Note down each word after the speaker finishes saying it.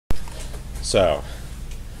So,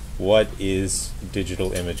 what is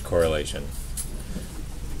digital image correlation?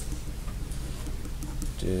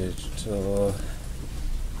 Digital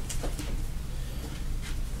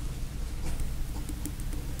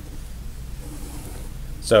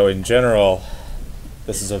So in general,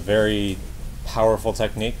 this is a very powerful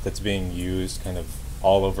technique that's being used kind of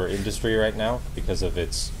all over industry right now because of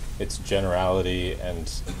its generality and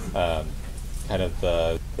kind of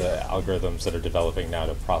the algorithms that are developing now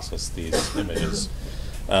to process these images.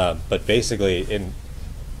 But basically, in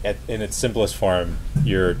its simplest form,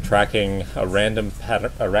 you're tracking a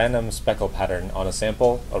random speckle pattern on a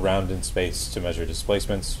sample around in space to measure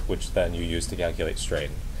displacements, which then you use to calculate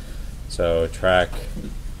strain. So track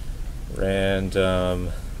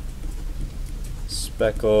random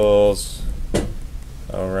speckles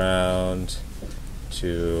around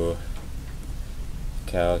to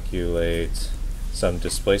calculate some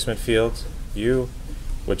displacement field U,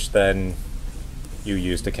 which then you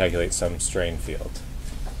use to calculate some strain field.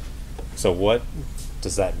 So what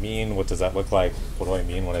does that mean? What does that look like? What do I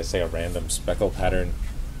mean when I say a random speckle pattern?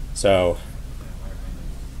 So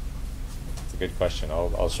it's a good question.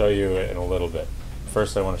 I'll show you in a little bit.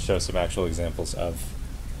 First, I want to show some actual examples of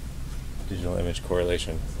digital image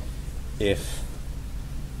correlation. If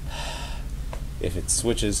it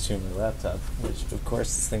switches to my laptop, which of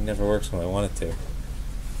course this thing never works when I want it to.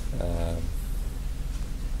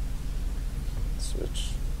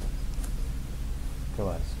 Switch. Come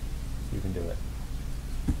on, you can do it.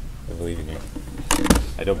 I believe in you.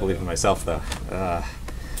 I don't believe in myself though. I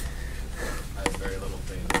have very little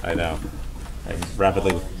faith. I know. I'm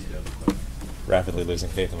rapidly losing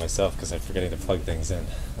faith in myself because I'm forgetting to plug things in.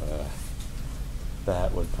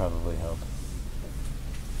 That would probably help.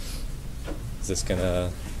 Is this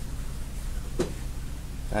gonna...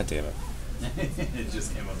 God damn it. It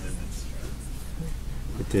just came up in its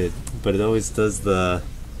It did, but it always does the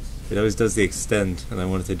extend, and I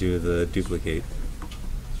wanted to do the duplicate.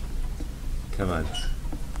 Come on.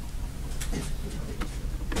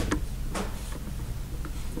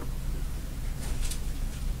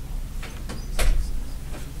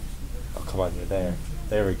 Oh, come on, you're there.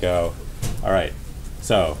 There we go. All right,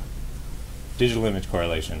 so digital image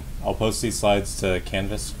correlation. I'll post these slides to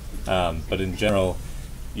Canvas, but in general,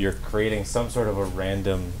 you're creating some sort of a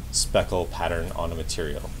random speckle pattern on a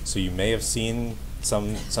material. So you may have seen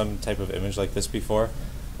some type of image like this before,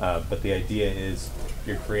 but the idea is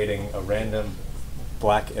you're creating a random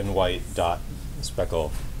black and white dot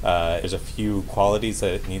speckle. There's a few qualities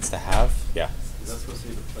that it needs to have. Yeah. Is that supposed to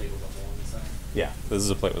be the plate with a hole in the center? Yeah, this is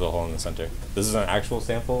a plate with a hole in the center. This is an actual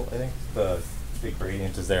sample, I think. The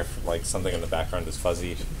gradient is there for like something in the background is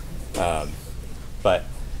fuzzy. But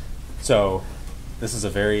so this is a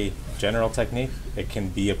very general technique. It can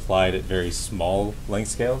be applied at very small length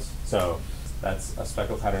scales. So that's a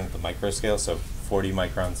speckle pattern at the micro scale, so 40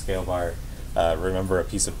 micron scale bar. Remember, a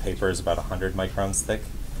piece of paper is about 100 microns thick.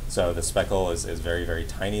 So the speckle is very, very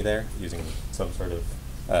tiny there, using some sort of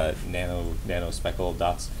nano speckle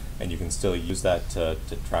dots. And you can still use that to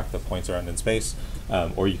track the points around in space,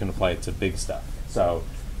 or you can apply it to big stuff. So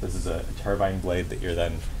this is a turbine blade that you're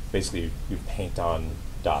then basically you paint on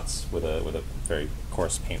dots with a very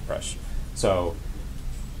coarse paintbrush. So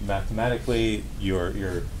mathematically,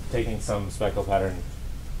 you're taking some speckle pattern,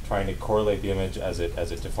 trying to correlate the image as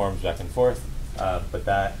it deforms back and forth, but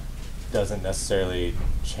that doesn't necessarily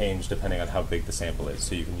change depending on how big the sample is.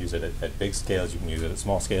 So you can use it at big scales, you can use it at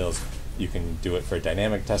small scales, you can do it for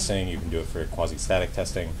dynamic testing, you can do it for quasi-static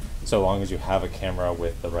testing, so long as you have a camera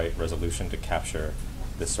with the right resolution to capture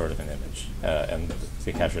this sort of an image and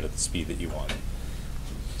to capture it at the speed that you want.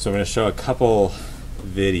 So I'm going to show a couple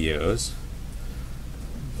videos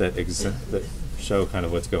that show kind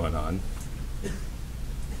of what's going on.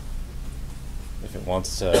 If it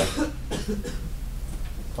wants to...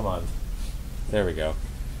 Come on. There we go.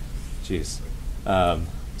 Jeez.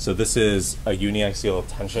 So this is a uniaxial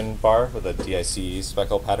tension bar with a DIC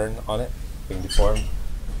speckle pattern on it being deformed.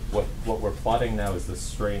 What we're plotting now is the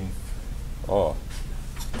strain. Oh,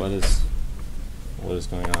 what is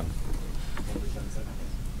going on?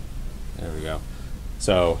 There we go.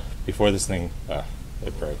 So before this thing,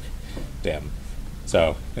 it broke. Damn.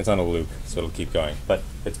 So it's on a loop, so it'll keep going. But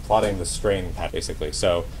it's plotting the strain pattern basically.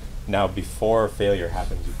 So now before failure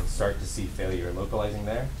happens, you can start to see failure localizing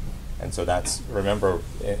there. And so that's, remember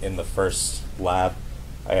in the first lab,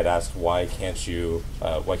 I had asked why can't you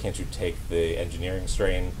take the engineering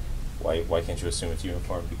strain? Why can't you assume it's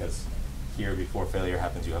uniform? Because here before failure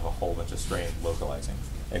happens, you have a whole bunch of strain localizing.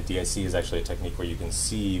 And DIC is actually a technique where you can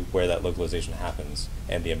see where that localization happens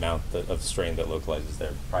and the amount of strain that localizes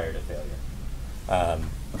there prior to failure.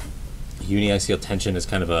 uniaxial tension is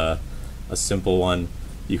kind of a simple one.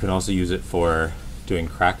 You can also use it for doing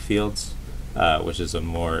crack fields, which is a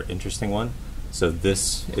more interesting one. So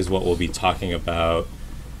this is what we'll be talking about,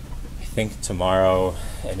 I think, tomorrow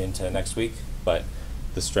and into next week, but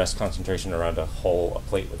the stress concentration around a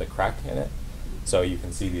plate with a crack in it. So you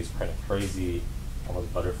can see these kind of crazy,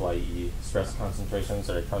 almost butterfly-y stress concentrations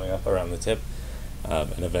that are coming up around the tip,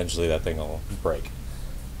 and eventually that thing will break.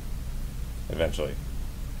 Eventually.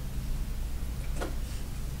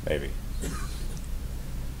 Maybe.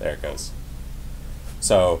 There it goes.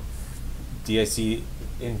 So DIC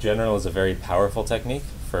in general is a very powerful technique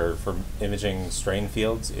for imaging strain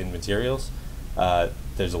fields in materials.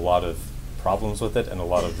 There's a lot of problems with it and a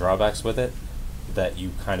lot of drawbacks with it that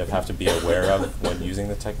you kind of have to be aware of when using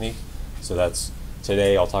the technique. So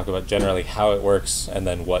today I'll talk about generally how it works and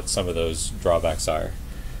then what some of those drawbacks are,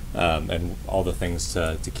 and all the things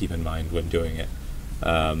to keep in mind when doing it.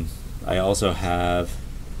 I also have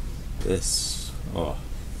this, let's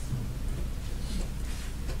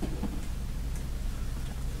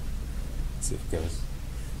see if it goes.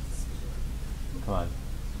 Come on.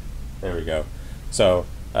 There we go. So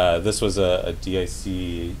this was a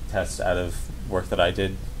DIC test out of work that I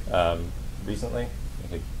did recently.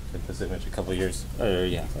 I took this image about a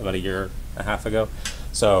year and a half ago.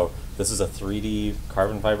 So this is a 3D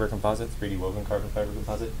carbon fiber composite, 3D woven carbon fiber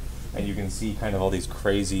composite. And you can see kind of all these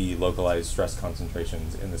crazy localized stress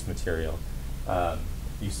concentrations in this material.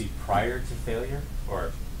 You see prior to failure,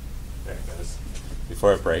 or there it goes,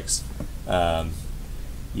 before it breaks,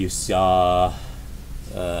 you saw,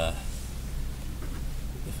 if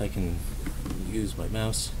I can use my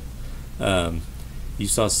mouse, you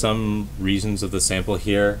saw some regions of the sample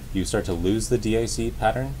here. You start to lose the DIC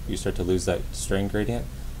pattern, you start to lose that strain gradient,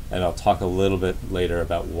 and I'll talk a little bit later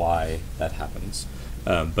about why that happens.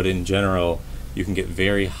 But in general, you can get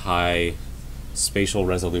very high spatial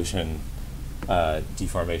resolution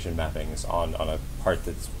deformation mappings on a part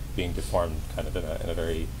that's being deformed kind of in a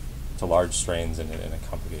very, to large strains in a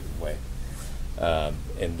complicated way.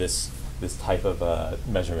 And this type of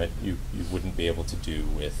measurement you wouldn't be able to do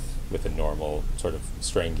with a normal sort of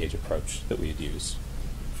strain gauge approach that we'd use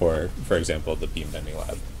for example, the beam bending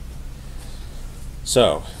lab.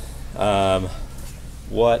 So,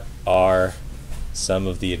 what are some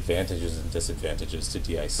of the advantages and disadvantages to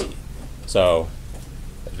DIC? So,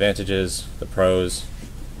 advantages, the pros,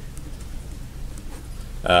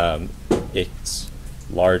 it's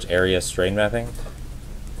large area strain mapping,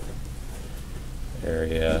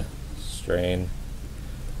 area strain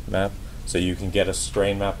map. So you can get a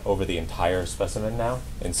strain map over the entire specimen now,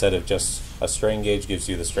 instead of just a strain gauge gives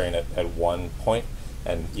you the strain at one point,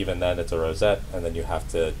 and even then it's a rosette, and then you have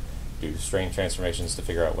to do strain transformations to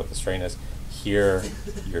figure out what the strain is. Here,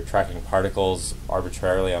 you're tracking particles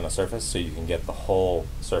arbitrarily on a surface, so you can get the whole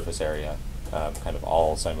surface area kind of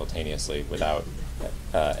all simultaneously without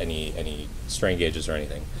any strain gauges or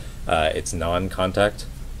anything. It's non-contact.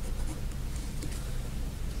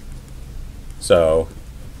 So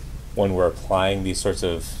when we're applying these sorts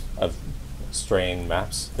of strain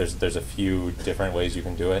maps, there's a few different ways you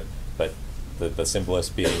can do it, but the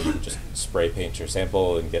simplest being you can just spray paint your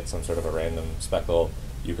sample and get some sort of a random speckle.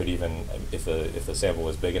 You could even, if the sample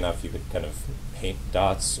was big enough, you could kind of paint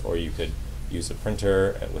dots, or you could use a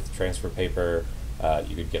printer with transfer paper.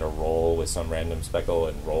 You could get a roll with some random speckle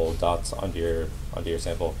and roll dots onto your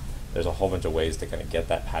sample. There's a whole bunch of ways to kind of get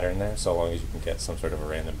that pattern there, so long as you can get some sort of a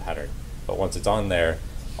random pattern. But once it's on there,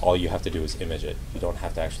 all you have to do is image it. You don't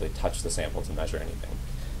have to actually touch the sample to measure anything.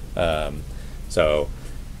 So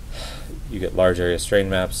you get large area strain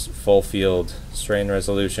maps, full field strain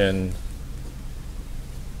resolution,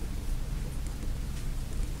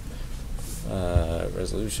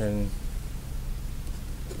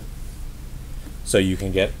 so you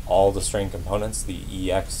can get all the strain components,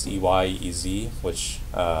 the EX, EY, EZ, which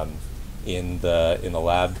in the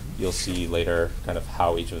lab you'll see later kind of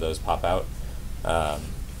how each of those pop out.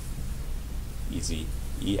 EZ,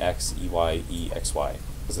 EX, EY, EXY,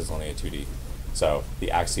 because it's only a 2D. So the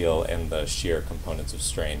axial and the shear components of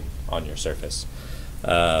strain on your surface.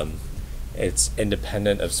 It's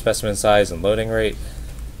independent of specimen size and loading rate.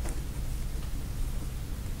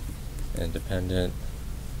 Independent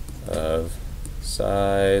of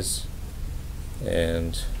size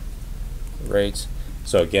and rate.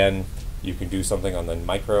 So again, you can do something on the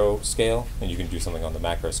micro scale and you can do something on the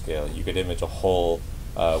macro scale. You could image a whole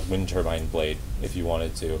wind turbine blade if you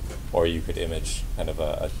wanted to, or you could image kind of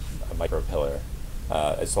a micro pillar,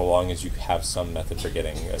 so long as you have some method for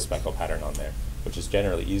getting a speckle pattern on there, which is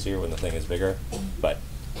generally easier when the thing is bigger, but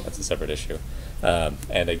that's a separate issue.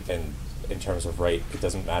 And in terms of rate, it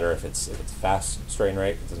doesn't matter if it's fast strain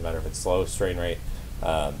rate, it doesn't matter if it's slow strain rate,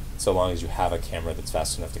 so long as you have a camera that's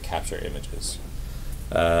fast enough to capture images.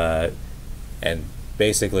 And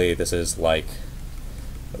basically this is like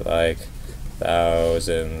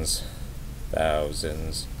thousands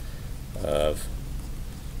of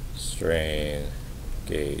strain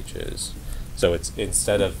gauges. So it's,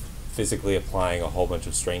 instead of physically applying a whole bunch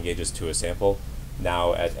of strain gauges to a sample,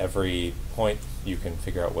 now at every point you can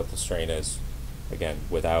figure out what the strain is, again,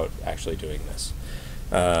 without actually doing this.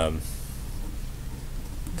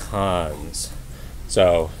 Cons.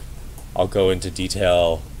 So I'll go into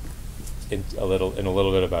detail in a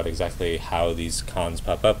little bit about exactly how these cons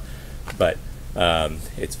pop up, but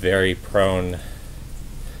it's very prone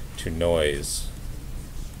to noise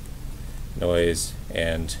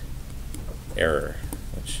and error,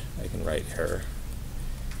 which I can write error.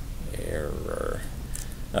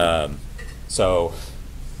 So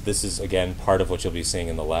this is, again, part of what you'll be seeing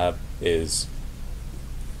in the lab is,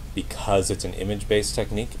 because it's an image-based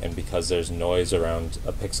technique and because there's noise around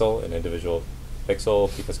a pixel, an individual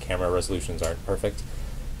pixel, because camera resolutions aren't perfect,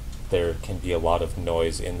 there can be a lot of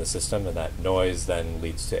noise in the system, and that noise then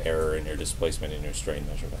leads to error in your displacement and your strain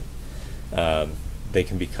measurement. They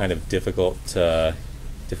can be kind of difficult to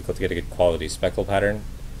get a good quality speckle pattern.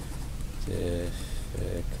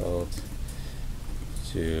 Difficult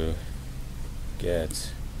to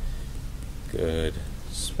get good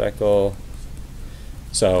speckle.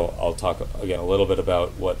 So I'll talk again a little bit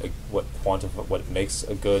about what makes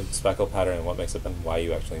a good speckle pattern and what makes it, and why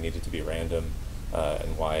you actually need it to be random,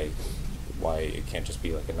 and why it can't just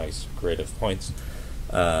be like a nice grid of points.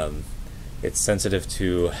 It's sensitive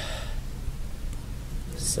to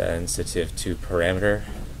parameter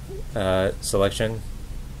selection.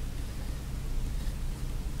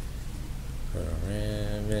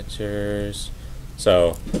 Parameters.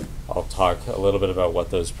 So I'll talk a little bit about what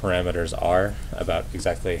those parameters are, about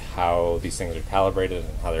exactly how these things are calibrated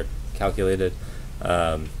and how they're calculated,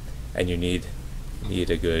 and you need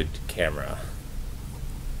a good camera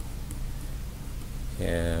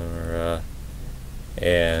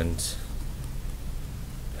and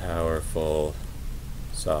powerful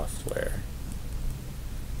software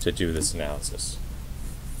to do this analysis.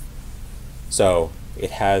 So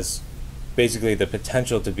it has basically the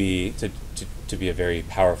potential to be a very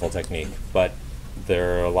powerful technique, but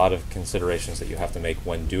there are a lot of considerations that you have to make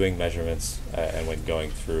when doing measurements and when going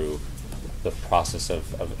through the process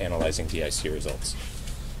of analyzing DIC results.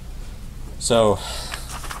 So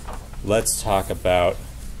let's talk about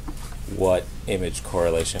what image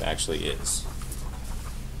correlation actually is.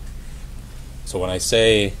 So when I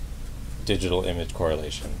say digital image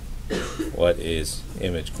correlation, what is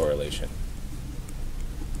image correlation?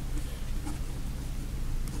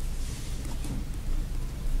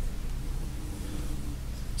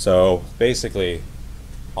 So basically,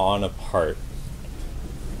 on a part,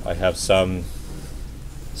 I have some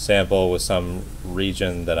sample with some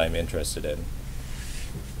region that I'm interested in.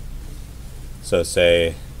 So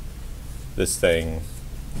say this thing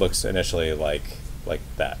looks initially like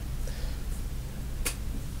that.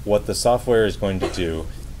 What the software is going to do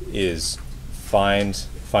is find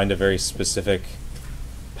a very specific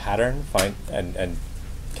pattern, and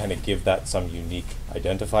kind of give that some unique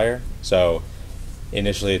identifier. So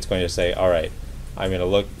initially it's going to say, all right, I'm going to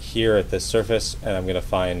look here at this surface and I'm going to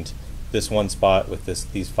find this one spot with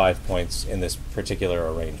these 5 points in this particular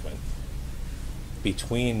arrangement.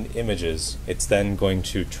 Between images, it's then going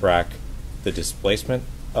to track the displacement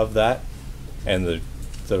of that and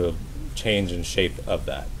the change in shape of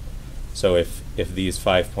that. So if these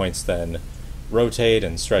 5 points then rotate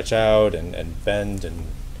and stretch out and bend and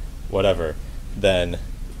whatever, then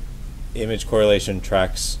image correlation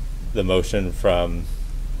tracks the motion from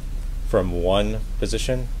one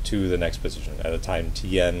position to the next position at a time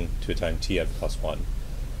tn to a time tn plus 1.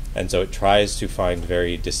 And so it tries to find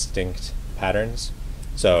very distinct patterns.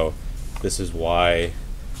 So this is why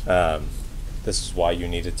you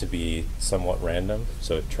need it to be somewhat random.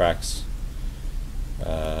 So it tracks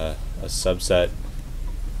a subset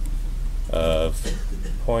of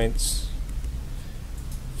points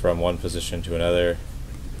from one position to another.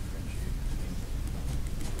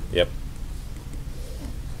 Yep.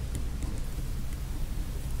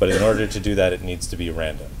 But in order to do that, it needs to be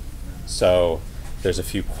random. So there's a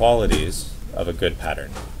few qualities of a good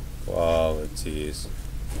pattern. Qualities.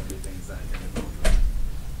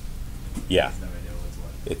 Yeah.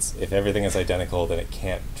 It's, if everything is identical, then it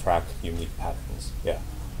can't track unique patterns. Yeah.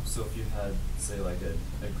 So if you had, say, like a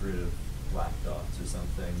grid of black dots or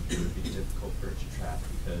something, it would be difficult for it to track,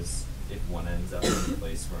 because if one ends up in the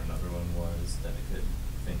place where another one was, then it could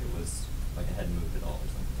think it was like it hadn't moved at all or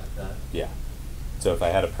something like that. Yeah. So if I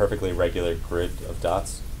had a perfectly regular grid of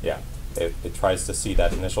dots, yeah, it tries to see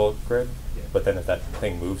that initial grid, Yeah. but then if that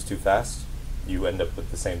thing moves too fast, you end up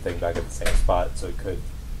with the same thing back at the same spot, so it could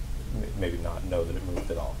maybe not know that it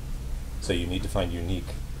moved at all. So you need to find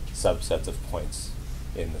unique subsets of points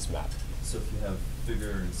in this map. So if you have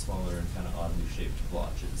bigger and smaller and kind of oddly shaped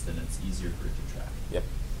blotches, then it's easier for it to track. Yep,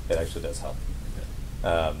 it actually does help.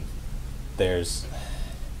 Okay. There's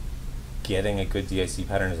getting a good DIC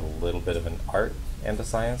pattern is a little bit of an art and a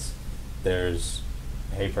science. There's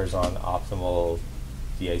papers on optimal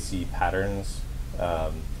DIC patterns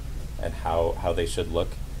and how they should look.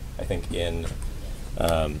 I think in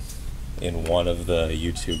one of the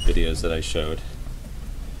YouTube videos that I showed,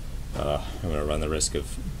 I'm going to run the risk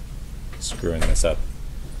of screwing this up.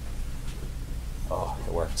 Oh,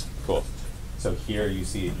 it worked. Cool. So here you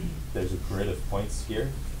see there's a grid of points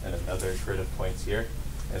here and another grid of points here,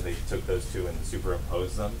 and they took those two and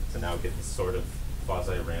superimposed them to now get this sort of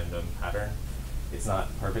quasi-random pattern. It's not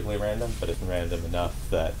perfectly random, but it's random enough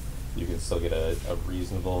that you can still get a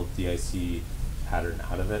reasonable DIC pattern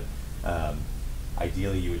out of it.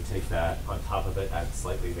 Ideally, you would take that on top of it, add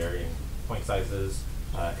slightly varying point sizes,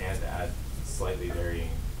 and add slightly varying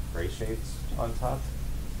gray shades on top.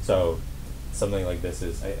 So something like this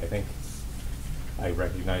is, I think, I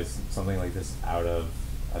recognize something like this out of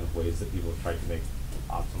ways that people have tried to make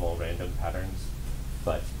optimal random patterns,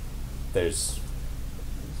 but it's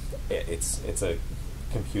a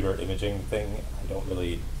computer imaging thing. I don't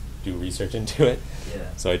really do research into it,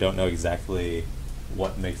 Yeah. so I don't know exactly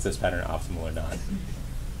what makes this pattern optimal or not.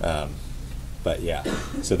 But yeah,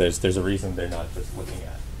 so there's a reason they're not just looking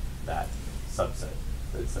at that subset.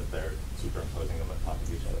 It's that they're superimposing them on top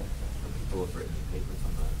of each other. People have written papers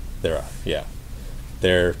on that. There are, yeah.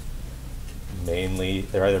 They're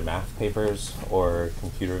either math papers or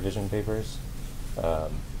computer vision papers.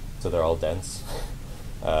 So they're all dense.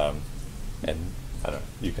 And I don't know,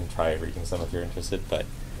 you can try reading some if you're interested, but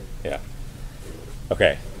yeah.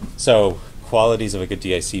 Okay, so qualities of a good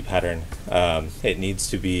DIC pattern. It needs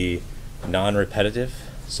to be non-repetitive,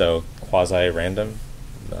 so quasi-random,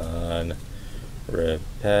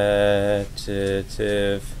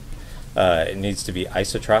 non-repetitive. It needs to be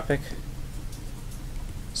isotropic,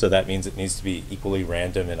 so that means it needs to be equally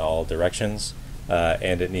random in all directions,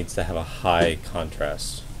 and it needs to have a high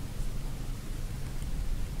contrast.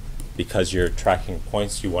 Because you're tracking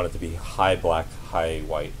points, you want it to be high black, high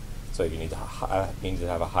white. So you need to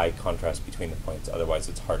have a high contrast between the points, otherwise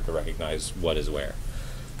it's hard to recognize what is where.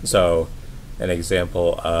 So an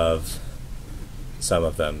example of some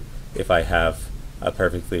of them, if I have a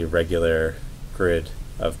perfectly regular grid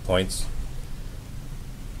of points,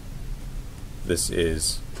 this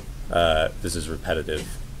is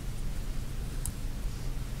repetitive.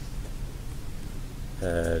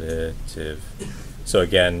 So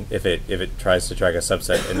again, if it tries to track a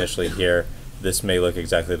subset initially here, this may look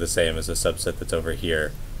exactly the same as a subset that's over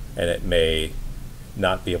here, and it may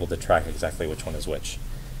not be able to track exactly which one is which.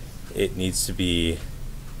 It needs to be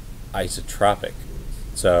isotropic.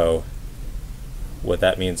 So what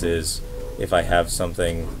that means is if I have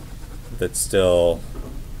something that's still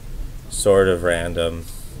sort of random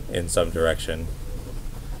in some direction,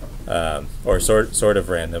 or sort of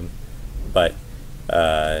random, but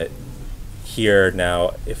here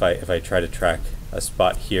now, if I try to track a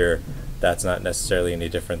spot here, that's not necessarily any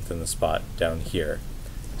different than the spot down here.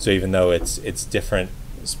 So even though it's different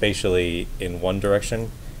spatially in one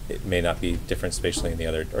direction, it may not be different spatially in the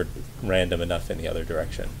other, or random enough in the other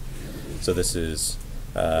direction. So this is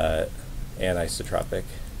anisotropic.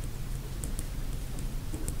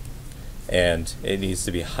 And it needs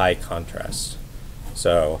to be high contrast.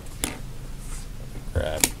 So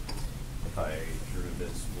grab, if I drew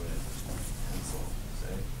this with pencil,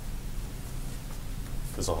 say,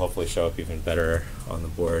 this will hopefully show up even better on the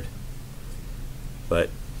board. But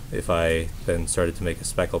if I then started to make a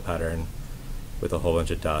speckle pattern with a whole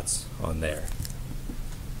bunch of dots on there,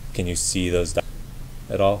 can you see those dots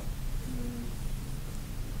at all?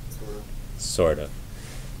 Sort of.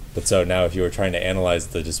 But so now if you were trying to analyze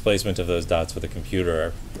the displacement of those dots with a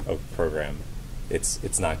computer program,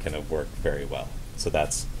 it's not going to work very well. So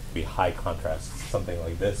that's be high contrast, something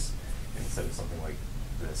like this instead of something like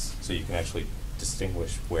this. So you can actually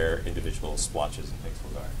distinguish where individual splotches and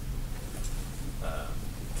pixels are.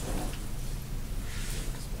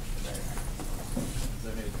 Is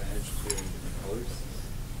there any advantage to doing different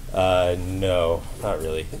colors? No, not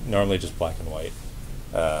really. Normally just black and white.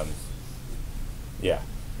 Yeah.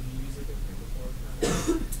 Can you use like a camouflage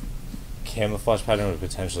pattern? Camouflage pattern would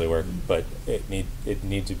potentially work, but it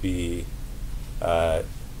need to be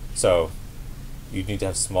so you need to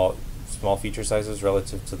have small feature sizes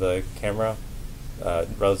relative to the camera,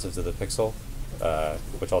 relative to the pixel,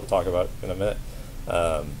 which I'll talk about in a minute.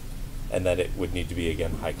 And then it would need to be,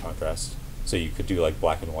 again, high contrast. So you could do like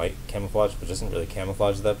black and white camouflage, but it isn't really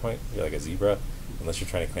camouflage at that point. You're like a zebra, unless you're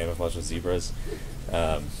trying to camouflage with zebras.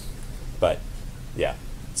 But yeah,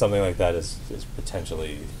 something like that is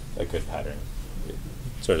potentially a good pattern. It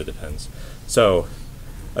sort of depends. So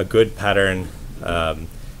a good pattern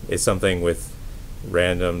is something with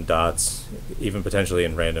random dots, even potentially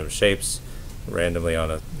in random shapes, randomly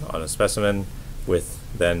on a specimen, with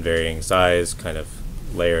then varying size, kind of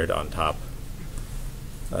layered on top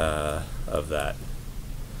of that.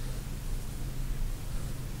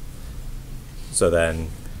 So then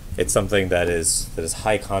it's something that is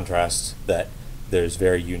high contrast, that there's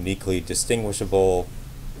very uniquely distinguishable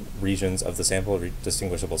regions of the sample,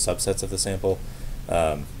 distinguishable subsets of the sample.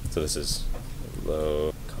 So this is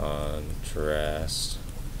low contrast.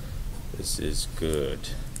 This is good.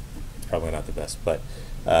 Probably not the best, but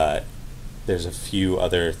there's a few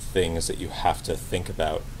other things that you have to think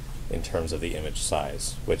about in terms of the image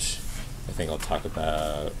size, which I think I'll talk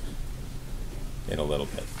about in a little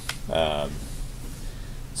bit.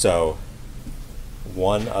 So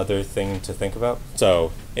one other thing to think about.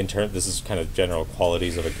 So this is kind of general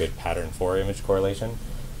qualities of a good pattern for image correlation.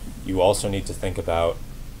 You also need to think about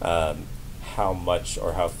how much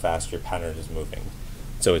or how fast your pattern is moving.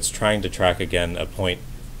 So it's trying to track, again, a point,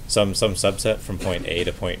 some subset from point A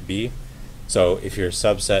to point B. So if your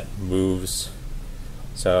subset moves,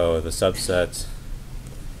 so the subset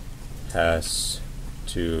has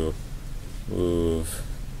to move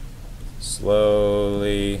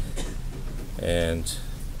slowly and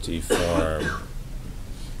deform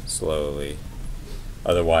slowly,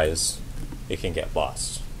 otherwise it can get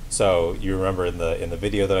lost. So you remember in the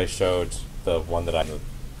video that I showed, the one that I, the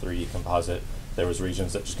 3D composite, there was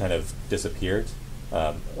regions that just kind of disappeared,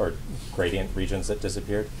 or gradient regions that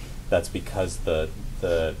disappeared. That's because the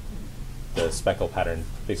speckle pattern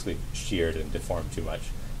basically sheared and deformed too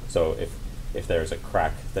much. So if there's a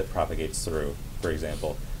crack that propagates through, for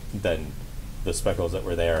example, then the speckles that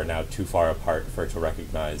were there are now too far apart for it to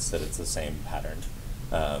recognize that it's the same pattern.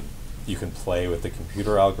 You can play with the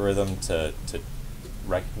computer algorithm to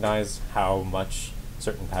recognize how much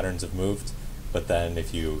certain patterns have moved, but then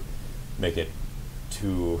if you make it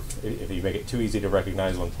too easy to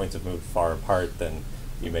recognize when points have moved far apart, then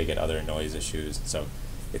you may get other noise issues. So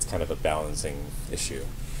it's kind of a balancing issue.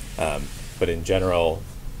 But in general,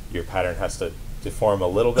 your pattern has to deform a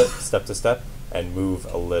little bit step to step and move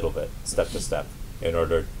a little bit step to step in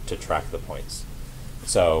order to track the points.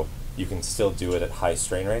 So you can still do it at high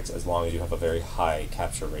strain rates as long as you have a very high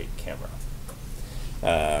capture rate camera.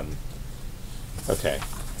 Okay,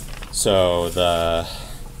 so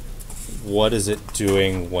what is it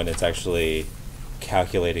doing when it's actually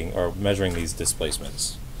calculating or measuring these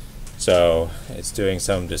displacements? So it's doing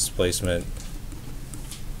some displacement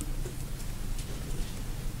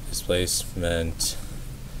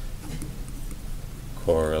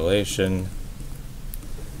correlation.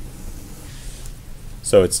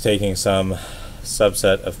 So it's taking some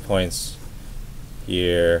subset of points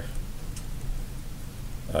here.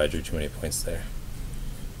 Oh, I drew too many points there.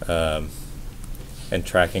 And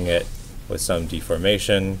tracking it with some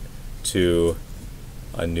deformation to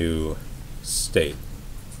a new state.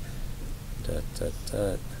 Dot, dot,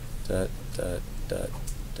 dot, dot, dot, dot,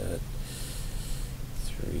 dot.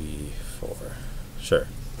 3, 4. Sure.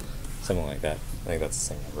 Something like that. I think that's the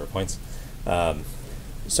same number of points.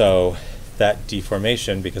 So that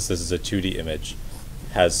deformation, because this is a 2D image,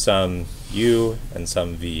 has some U and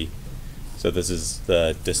some V. So this is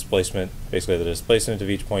the displacement, basically the displacement of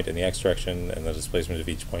each point in the X direction and the displacement of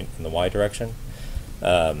each point in the Y direction.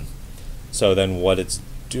 So then what it's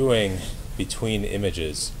doing between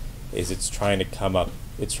images is it's trying to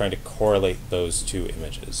correlate those two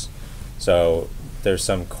images. So there's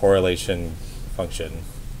some correlation function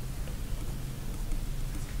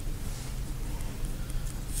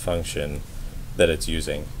that it's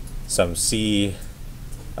using. Some C,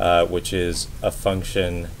 which is a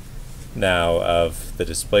function now of the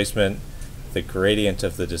displacement, the gradient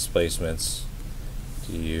of the displacements,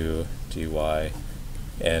 du, dy,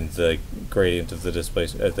 and the gradient of the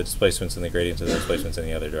displacements and the gradient of the displacements in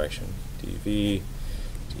the other direction, dv,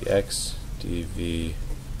 dx, dv,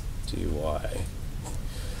 dy.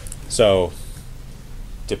 So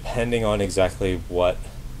depending on exactly what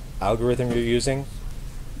algorithm you're using,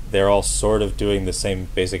 they're all sort of doing the same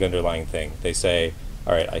basic underlying thing. They say,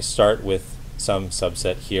 all right, I start with some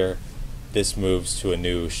subset here. This moves to a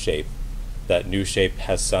new shape. That new shape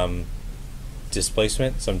has some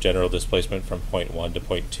displacement, some general displacement from point 1 to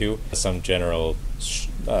point 2, some general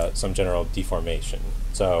deformation.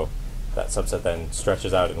 So that subset then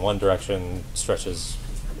stretches out in one direction, stretches,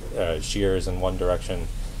 shears in one direction,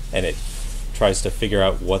 and it tries to figure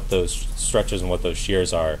out what those stretches and what those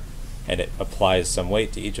shears are, and it applies some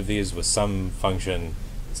weight to each of these with some function,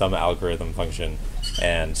 some algorithm function,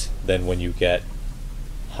 and then when you get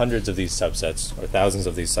hundreds of these subsets or thousands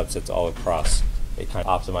of these subsets all across, it kind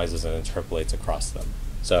of optimizes and interpolates across them.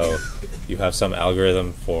 So you have some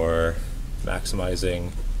algorithm for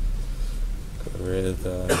maximizing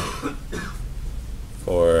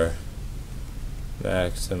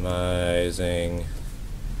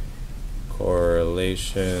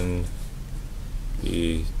correlation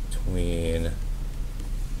between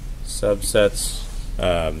subsets,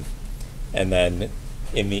 and then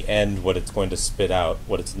in the end what it's going to spit out,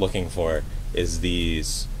 what it's looking for, is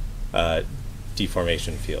these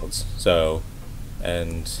deformation fields. So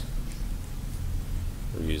end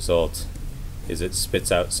result is it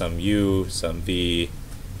spits out some u, some v,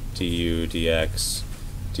 du, dx,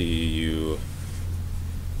 du, u,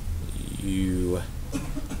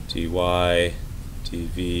 dy,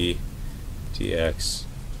 dv, dx,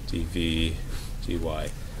 dv, dy.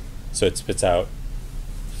 So it spits out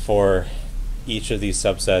for each of these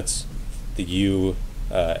subsets the u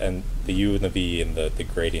and the u and the v and the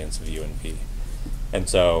gradients of u and v. And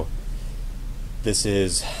so this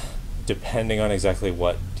is depending on exactly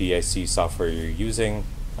what DIC software you're using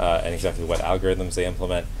and exactly what algorithms they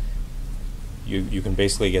implement. You can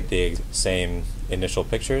basically get the same initial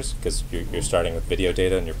pictures because you're starting with video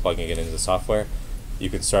data and you're plugging it into the software. You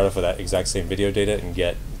can start off with that exact same video data and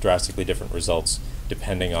get drastically different results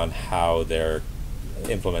depending on how they're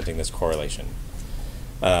implementing this correlation.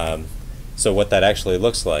 So what that actually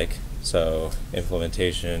looks like, so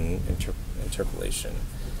implementation, interpolation,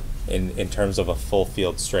 in terms of a full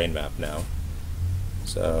field strain map now.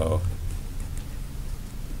 So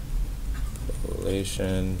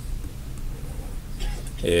correlation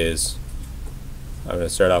is, I'm going to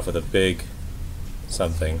start off with a big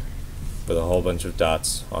something with a whole bunch of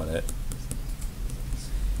dots on it.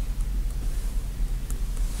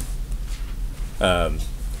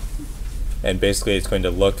 And basically it's going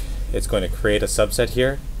to create a subset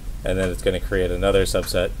here, and then it's going to create another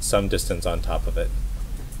subset some distance on top of it.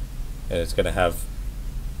 And it's going to have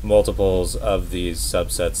multiples of these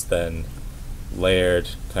subsets then layered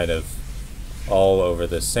kind of all over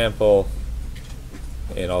this sample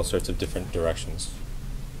in all sorts of different directions.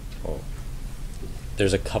 Oh.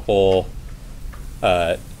 There's a couple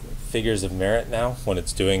figures of merit now when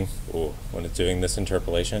it's doing this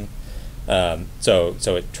interpolation. So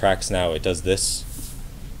it tracks now. It does this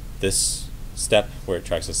step where it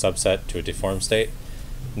tracks a subset to a deformed state.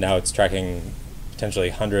 Now it's tracking potentially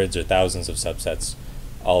hundreds or thousands of subsets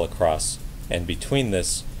all across, and between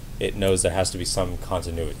this it knows there has to be some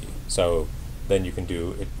continuity. So then you can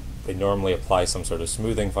do it. They normally apply some sort of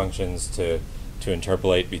smoothing functions to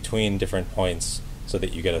interpolate between different points so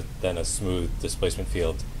that you get then a smooth displacement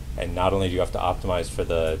field. And not only do you have to optimize for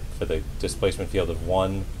the displacement field of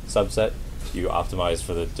one subset, you optimize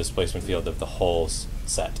for the displacement field of the whole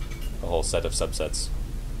set of subsets.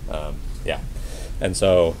 Yeah, and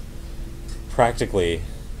so practically,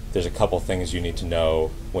 there's a couple things you need to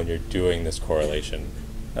know when you're doing this correlation,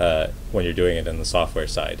 when you're doing it in the software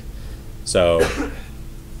side. So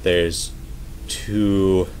there's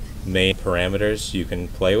two main parameters you can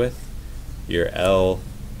play with, your L,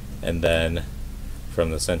 and then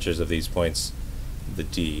from the centers of these points, the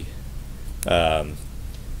D.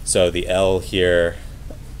 So the L here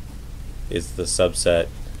is the subset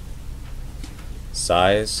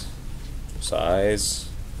size,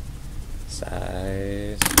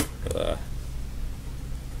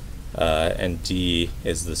 and D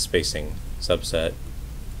is the spacing subset.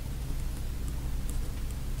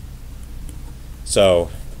 So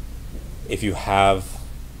if you have,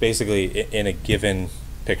 basically in a given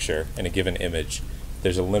picture, in a given image,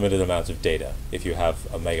 there's a limited amount of data. If you have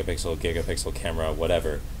a megapixel, gigapixel camera,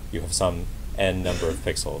 whatever, you have some n number of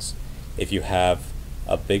pixels. If you have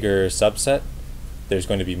a bigger subset, there's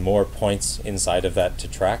going to be more points inside of that to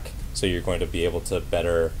track, so you're going to be able to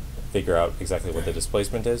better figure out exactly what the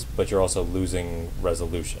displacement is, but you're also losing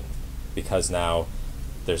resolution because now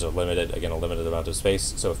there's a limited amount of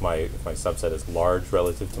space. So if my subset is large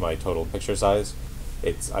relative to my total picture size,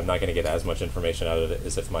 I'm not going to get as much information out of it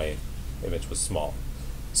as if my image was small.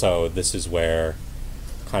 So this is where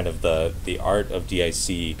kind of the art of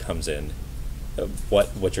DIC comes in.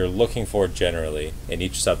 What you're looking for generally in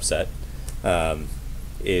each subset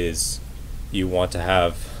is you want to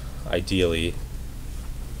have ideally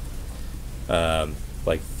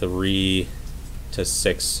like 3 to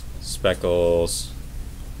 6 speckles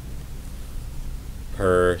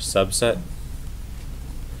per subset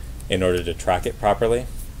in order to track it properly.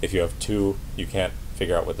 If you have 2, you can't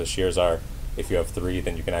figure out what the shears are. If you have 3,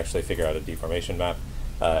 then you can actually figure out a deformation map.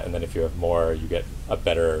 And then if you have more, you get a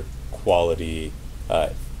better quality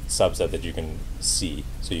subset that you can see.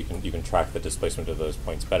 So you can track the displacement of those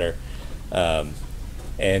points better.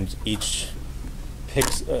 And each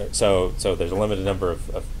so there's a limited number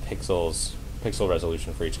of pixel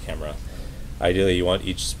resolution for each camera. Ideally, you want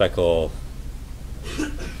each speckle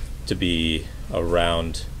to be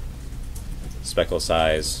around speckle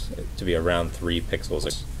size to be around 3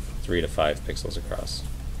 pixels, 3 to 5 pixels across.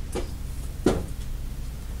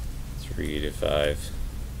 3 to 5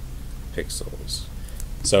 pixels.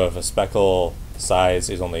 So if a speckle size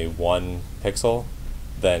is only 1 pixel,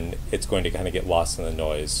 then it's going to kind of get lost in the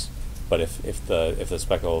noise. But if the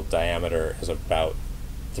speckle diameter is about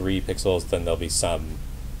 3 pixels, then there'll be some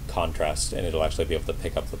contrast, and it'll actually be able to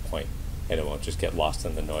pick up the point, and it won't just get lost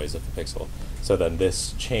in the noise of the pixel. So then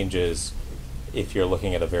this changes if you're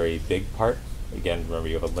looking at a very big part. Again, remember,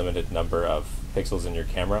 you have a limited number of pixels in your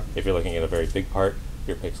camera. If you're looking at a very big part,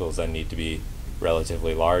 your pixels then need to be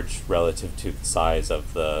relatively large relative to the size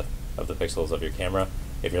of the pixels of your camera.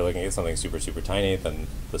 If you're looking at something super tiny, then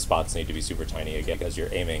the spots need to be super tiny again, because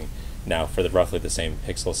you're aiming now for roughly the same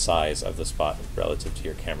pixel size of the spot relative to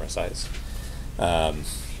your camera size.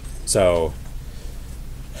 So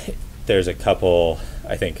there's a couple,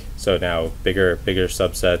 I think. So now bigger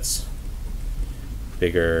subsets,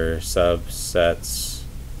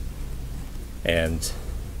 and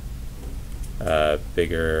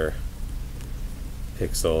bigger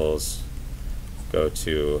pixels go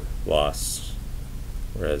to loss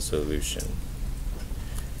resolution.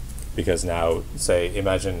 Because now, say,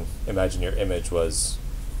 imagine your image was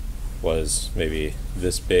maybe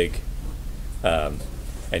this big, and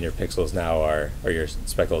your pixels now or your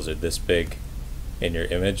speckles are this big in your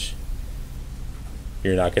image.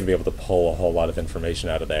 You're not going to be able to pull a whole lot of information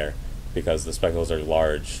out of there because the speckles are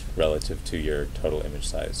large relative to your total image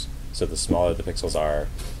size. So the smaller the pixels are,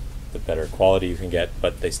 the better quality you can get,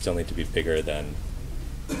 but they still need to be bigger than,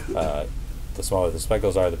 the smaller the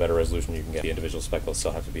speckles are, the better resolution you can get. The individual speckles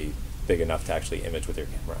still have to be big enough to actually image with your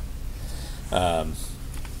camera.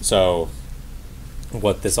 So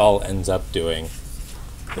what this all ends up doing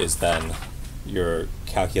is then you're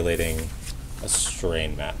calculating a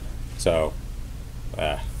strain map. So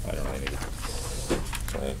I don't really need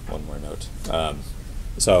one more note.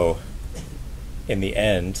 So in the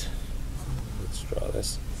end, let's draw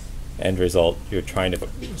this. End result, you're trying to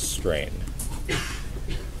strain.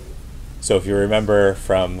 So if you remember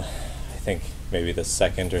from, I think, maybe the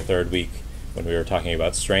second or third week when we were talking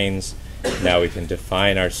about strains, now we can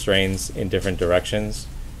define our strains in different directions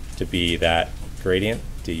to be that gradient,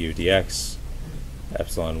 du dx,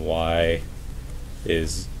 epsilon y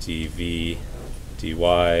is dv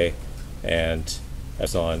dy, and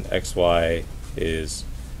epsilon xy is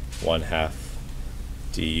 1/2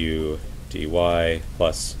 du dy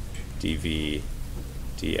plus dv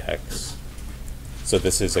dx. So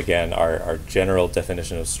this is, again, our general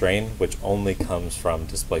definition of strain, which only comes from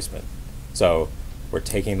displacement. So we're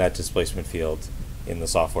taking that displacement field in the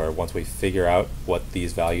software. Once we figure out what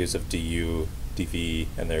these values of du, dv,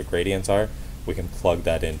 and their gradients are, we can plug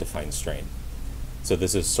that in to find strain. So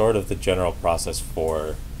this is sort of the general process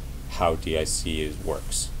for how DIC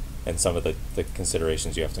works and some of the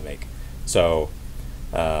considerations you have to make. So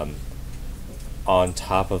on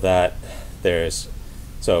top of that, there's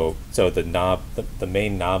so the knob, the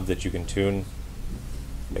main knob that you can tune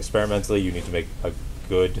experimentally, you need to make a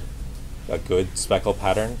good speckle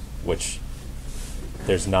pattern, which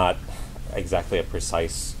there's not exactly a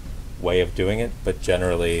precise way of doing it, but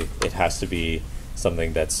generally it has to be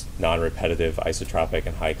something that's non-repetitive, isotropic,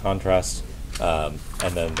 and high contrast. And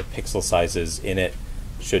then the pixel sizes in it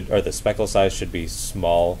the speckle size should be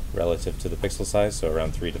small relative to the pixel size, so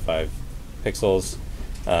around 3 to 5 pixels.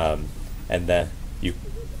 And then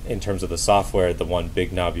in terms of the software, the one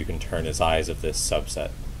big knob you can turn is eyes of this subset.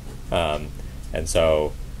 And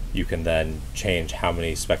so you can then change how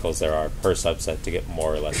many speckles there are per subset to get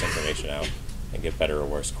more or less information out and get better or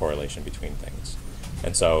worse correlation between things.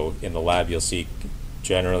 And so in the lab, you'll see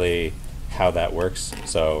generally how that works.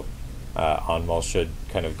 So Anmol should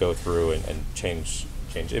kind of go through and change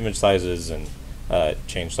image sizes and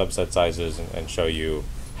change subset sizes and show you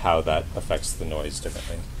how that affects the noise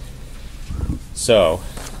differently. So,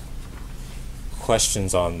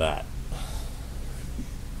 questions on that?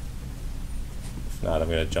 If not, I'm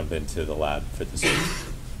going to jump into the lab for this week.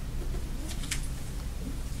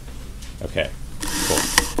 Okay, cool.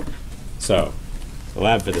 So, the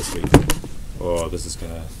lab for this week. Oh, this is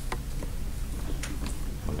gonna.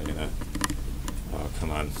 How am I gonna? Oh,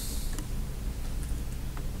 come on.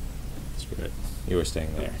 Screw it. You were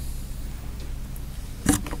staying there.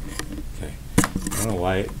 Okay. I don't know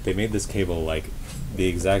why they made this cable like the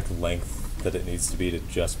exact length that it needs to be to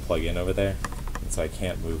just plug in over there. And so I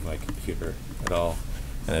can't move my computer at all.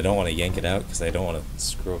 And I don't want to yank it out because I don't want to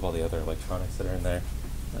screw up all the other electronics that are in there.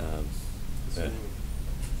 So Yeah.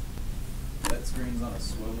 that screen's on a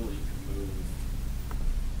swivel. You can move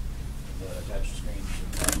the attached screen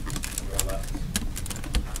to your left.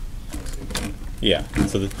 Yeah.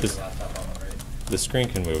 So Your laptop on the right. the screen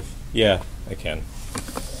can move. Yeah, I can.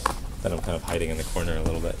 Then I'm kind of hiding in the corner a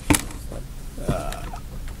little bit. But,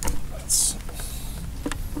 let's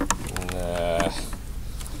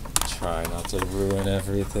try not to ruin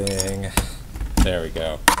everything. There we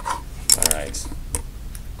go. All right.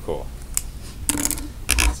 Cool.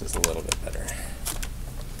 This is a little bit better.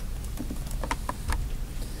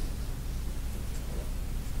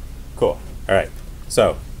 Cool. All right.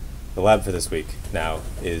 So, the lab for this week now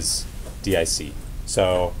is DIC.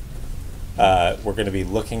 So, we're going to be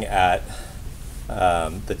looking at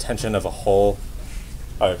the tension of a hole,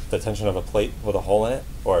 or the tension of a plate with a hole in it,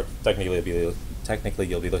 or technically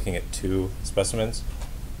you'll be looking at two specimens.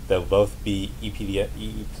 They'll both be EPDM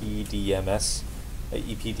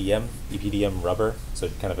rubber, so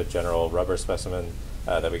kind of a general rubber specimen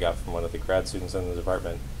that we got from one of the grad students in the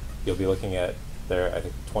department. You'll be looking at, they're I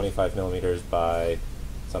think 25 millimeters by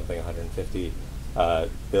something 150.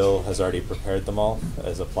 Bill has already prepared them all,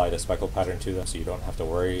 has applied a speckle pattern to them, so you don't have to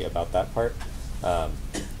worry about that part. I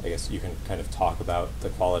guess you can kind of talk about the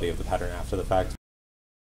quality of the pattern after the fact.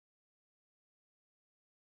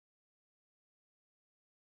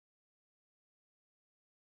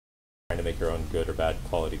 Trying to make your own good or bad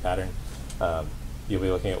quality pattern. You'll be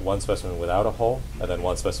looking at one specimen without a hole, and then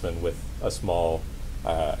one specimen with a small,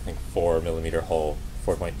 I think 4 millimeter hole,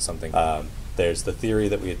 4 point something. There's the theory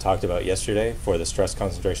that we had talked about yesterday for the stress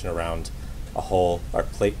concentration around a hole, or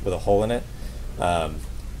plate with a hole in it.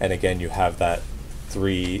 And again, you have that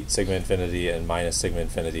 3 sigma infinity and minus sigma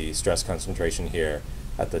infinity stress concentration here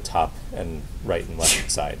at the top and right and left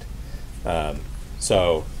side.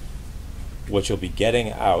 So what you'll be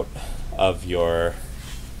getting out of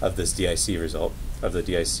this DIC result, of the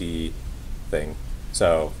DIC thing.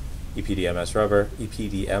 So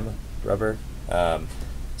EPDM rubber,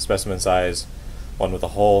 specimen size, one with a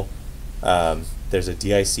hole. There's a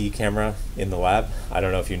DIC camera in the lab. I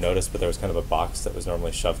don't know if you noticed, but there was kind of a box that was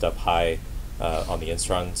normally shoved up high on the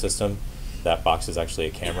Instron system. That box is actually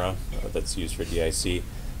a camera that's used for DIC.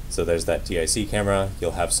 So there's that DIC camera.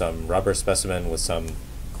 You'll have some rubber specimen with some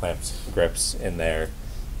clamped grips in there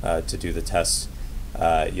to do the test.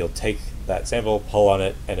 You'll take that sample, pull on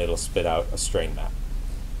it, and it'll spit out a strain map.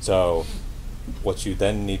 So what you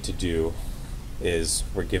then need to do is,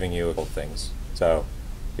 we're giving you a couple things. So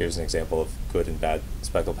here's an example of good and bad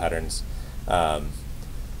speckle patterns.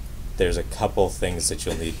 There's a couple things that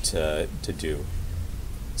you'll need to do.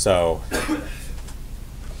 So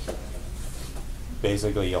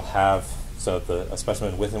basically you'll have, a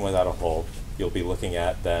specimen with and without a hole, you'll be looking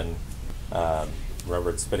at then, remember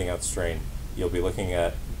it's spitting out strain, you'll be looking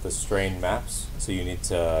at the strain maps. So you need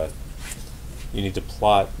to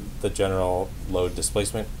plot the general load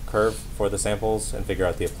displacement curve for the samples and figure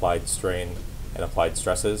out the applied strain and applied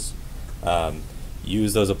stresses.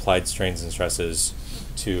 Use those applied strains and stresses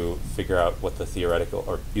to figure out what the theoretical,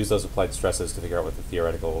 or use those applied stresses to figure out what the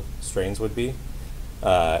theoretical strains would be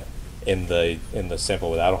in the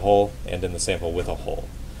sample without a hole and in the sample with a hole.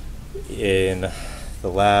 In the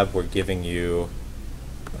lab, we're giving you,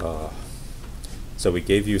 so we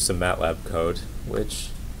gave you some MATLAB code, which,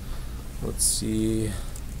 let's see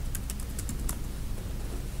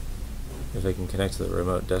if I can connect to the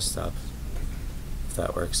remote desktop, if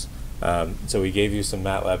that works. So we gave you some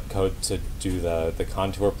MATLAB code to do the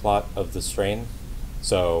contour plot of the strain.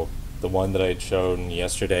 So the one that I had shown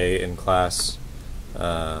yesterday in class,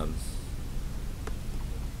 let's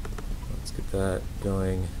get that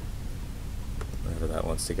going, wherever that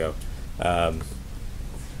wants to go.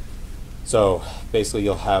 So basically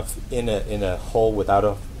you'll have in a hole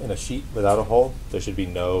in a sheet without a hole, there should be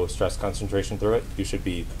no stress concentration through it. You should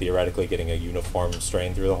be theoretically getting a uniform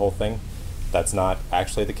strain through the whole thing. That's not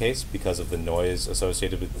actually the case because of the noise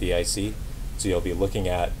associated with the IC. So you'll be looking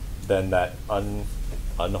at then that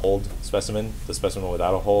unholed specimen, the specimen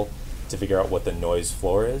without a hole, to figure out what the noise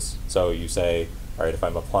floor is. So you say, all right, if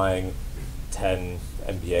I'm applying 10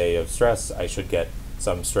 MPa of stress, I should get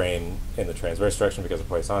some strain in the transverse direction because of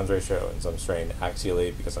Poisson's ratio, and some strain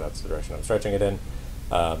axially because that's the direction I'm stretching it in.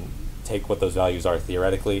 Take what those values are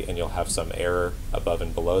theoretically, and you'll have some error above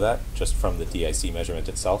and below that just from the DIC measurement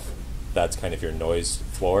itself. That's kind of your noise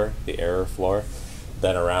floor, the error floor.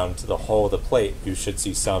 Then around the whole of the plate, you should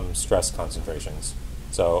see some stress concentrations.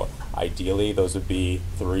 So ideally, those would be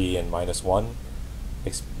 3 and -1.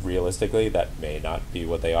 Realistically, that may not be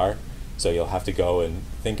what they are. So you'll have to go and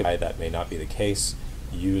think about that may not be the case.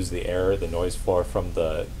 Use the error, the noise floor from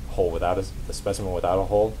the hole without the specimen without a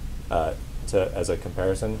hole as a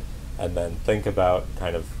comparison, and then think about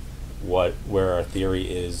kind of where our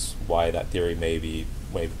theory is, why that theory may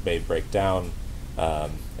break down,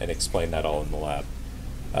 and explain that all in the lab.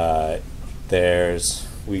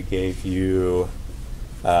 We gave you,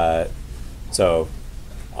 so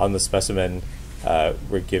on the specimen,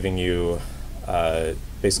 we're giving you,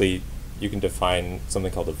 basically you can define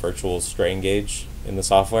something called a virtual strain gauge in the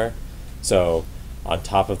software. So on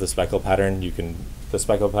top of the speckle pattern, the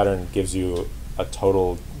speckle pattern gives you a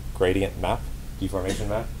total gradient map, deformation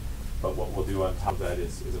map, but what we'll do on top of that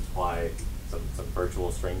is apply some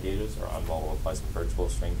virtual strain gauges, or Unmul will apply some virtual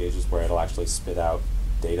strain gauges where it'll actually spit out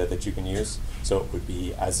data that you can use. So it would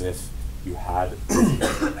be as if you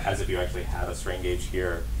actually had a strain gauge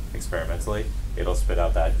here experimentally. It'll spit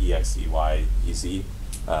out that EX, EY, EZ,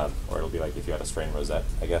 or it'll be like if you had a strain rosette,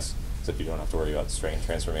 I guess, except you don't have to worry about strain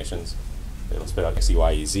transformations. It'll spit out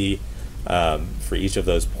EY, EZ. For each of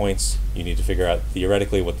those points, you need to figure out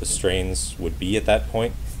theoretically what the strains would be at that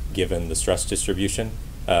point, given the stress distribution,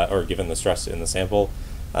 or given the stress in the sample,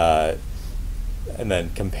 and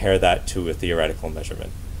then compare that to a theoretical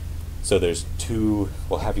measurement. So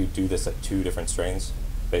we'll have you do this at 2 different strains.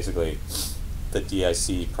 Basically, the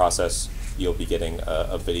DIC process, you'll be getting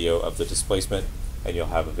a video of the displacement, and you'll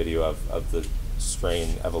have a video of the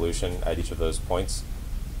strain evolution at each of those points.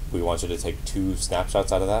 We want you to take 2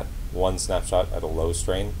 snapshots out of that. One snapshot at a low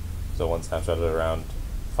strain, so one snapshot at around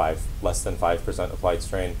less than 5% applied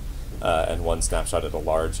strain, and one snapshot at a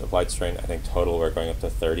large applied strain. I think total we're going up to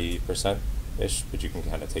 30%-ish, but you can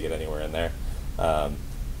kind of take it anywhere in there.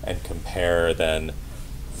 And compare then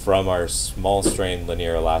from our small strain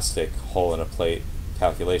linear elastic hole in a plate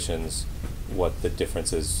calculations what the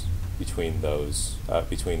difference is between those,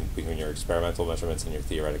 between your experimental measurements and your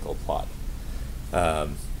theoretical plot.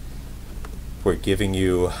 We're giving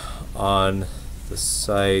you on the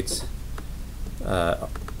site,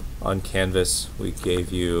 on Canvas, we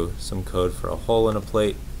gave you some code for a hole in a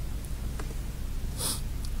plate,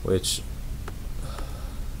 which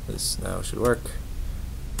this now should work.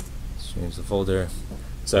 Let's change the folder.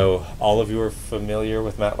 So all of you are familiar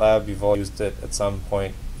with MATLAB. You've all used it at some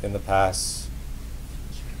point in the past,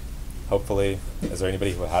 hopefully. Is there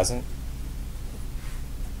anybody who hasn't?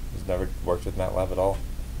 Who's never worked with MATLAB at all?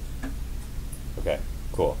 Okay,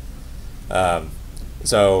 cool.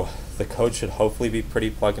 So the code should hopefully be pretty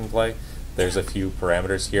plug and play. There's a few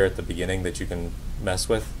parameters here at the beginning that you can mess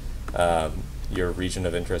with. Your region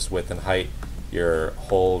of interest, width and height, your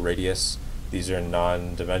hole radius. These are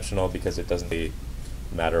non-dimensional because it doesn't really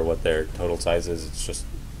matter what their total size is. It's just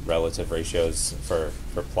relative ratios for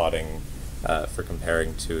plotting, for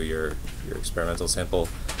comparing to your experimental sample.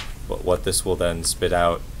 But what this will then spit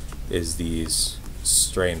out is these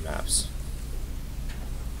strain maps.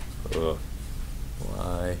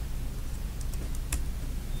 Why?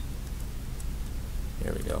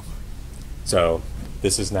 Here we go. So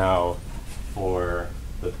this is now for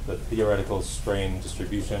the theoretical strain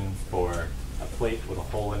distribution for a plate with a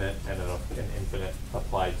hole in it and an infinite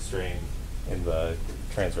applied strain in the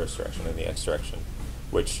transverse direction, in the x direction,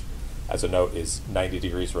 which, as a note, is 90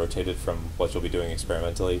 degrees rotated from what you'll be doing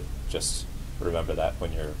experimentally. Just remember that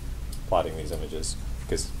when you're plotting these images,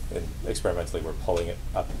 because experimentally we're pulling it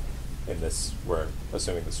up in this, we're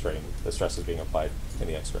assuming the stress is being applied in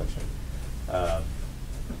the x direction.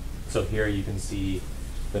 So here you can see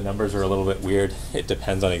the numbers are a little bit weird. It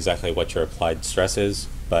depends on exactly what your applied stress is,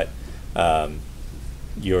 but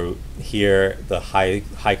here the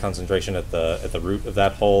high concentration at the root of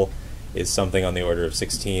that hole is something on the order of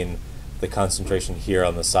 16. The concentration here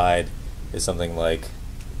on the side is something like,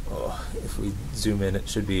 if we zoom in, it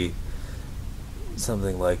should be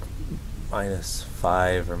something like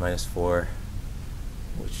 -5 or -4,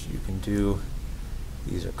 which you can do.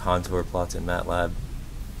 These are contour plots in MATLAB.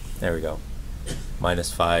 There we go.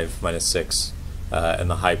 -5, -6, and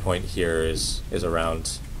the high point here is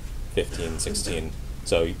around 15, 16.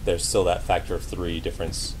 So there's still that factor of 3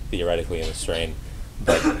 difference theoretically in the strain,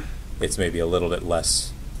 but it's maybe a little bit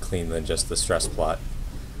less clean than just the stress plot.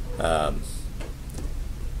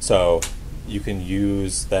 So you can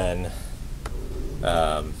use then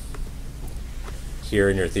here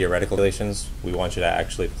in your theoretical calculations, we want you to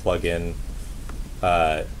actually plug in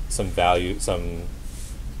some value,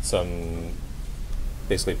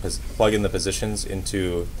 basically plug in the positions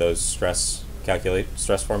into those stress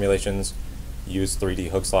formulations. Use 3D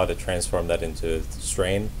Hooke's law to transform that into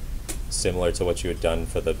strain, similar to what you had done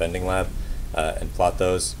for the bending lab, and plot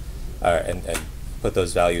those, and put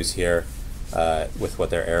those values here with what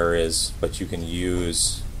their error is. But you can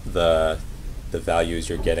use the values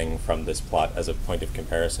you're getting from this plot as a point of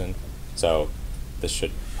comparison. So this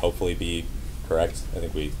should hopefully be correct. I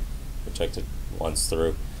think we checked it once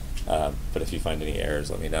through, but if you find any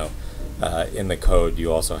errors, let me know. In the code,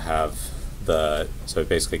 you also have so it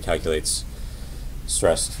basically calculates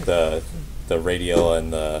stress, the radial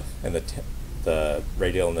and the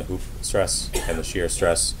radial and the hoop stress and the shear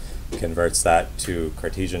stress, converts that to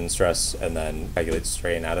Cartesian stress, and then calculates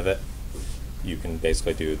strain out of it. You can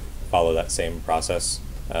basically follow that same process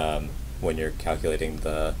when you're calculating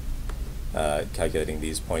calculating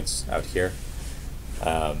these points out here.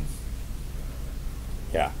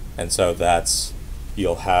 Yeah, and so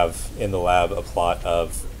you'll have in the lab a plot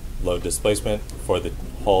of load displacement for the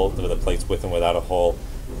hole, for the plates with and without a hole.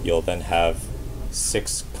 You'll then have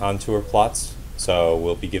 6 contour plots. So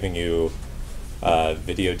we'll be giving you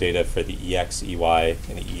video data for the EX, EY,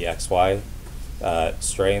 and EXY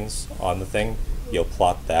strains on the thing. You'll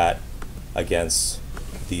plot that against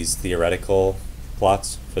these theoretical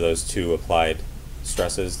plots for those 2 applied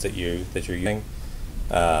stresses that you're using,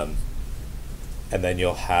 and then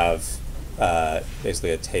you'll have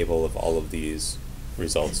basically a table of all of these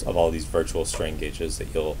results, of all these virtual strain gauges that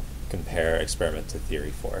you'll compare experiment to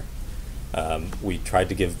theory for. We tried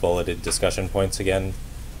to give bulleted discussion points again.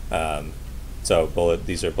 So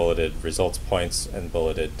these are bulleted results points and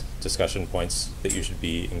bulleted discussion points that you should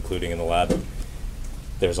be including in the lab.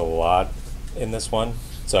 There's a lot in this one,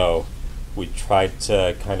 so we tried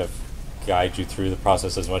to kind of guide you through the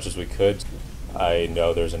process as much as we could. I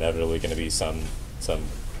know there's inevitably going to be some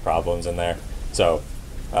problems in there, so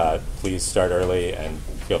please start early and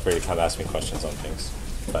feel free to come ask me questions on things.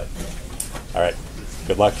 But all right,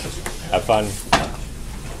 good luck, have fun.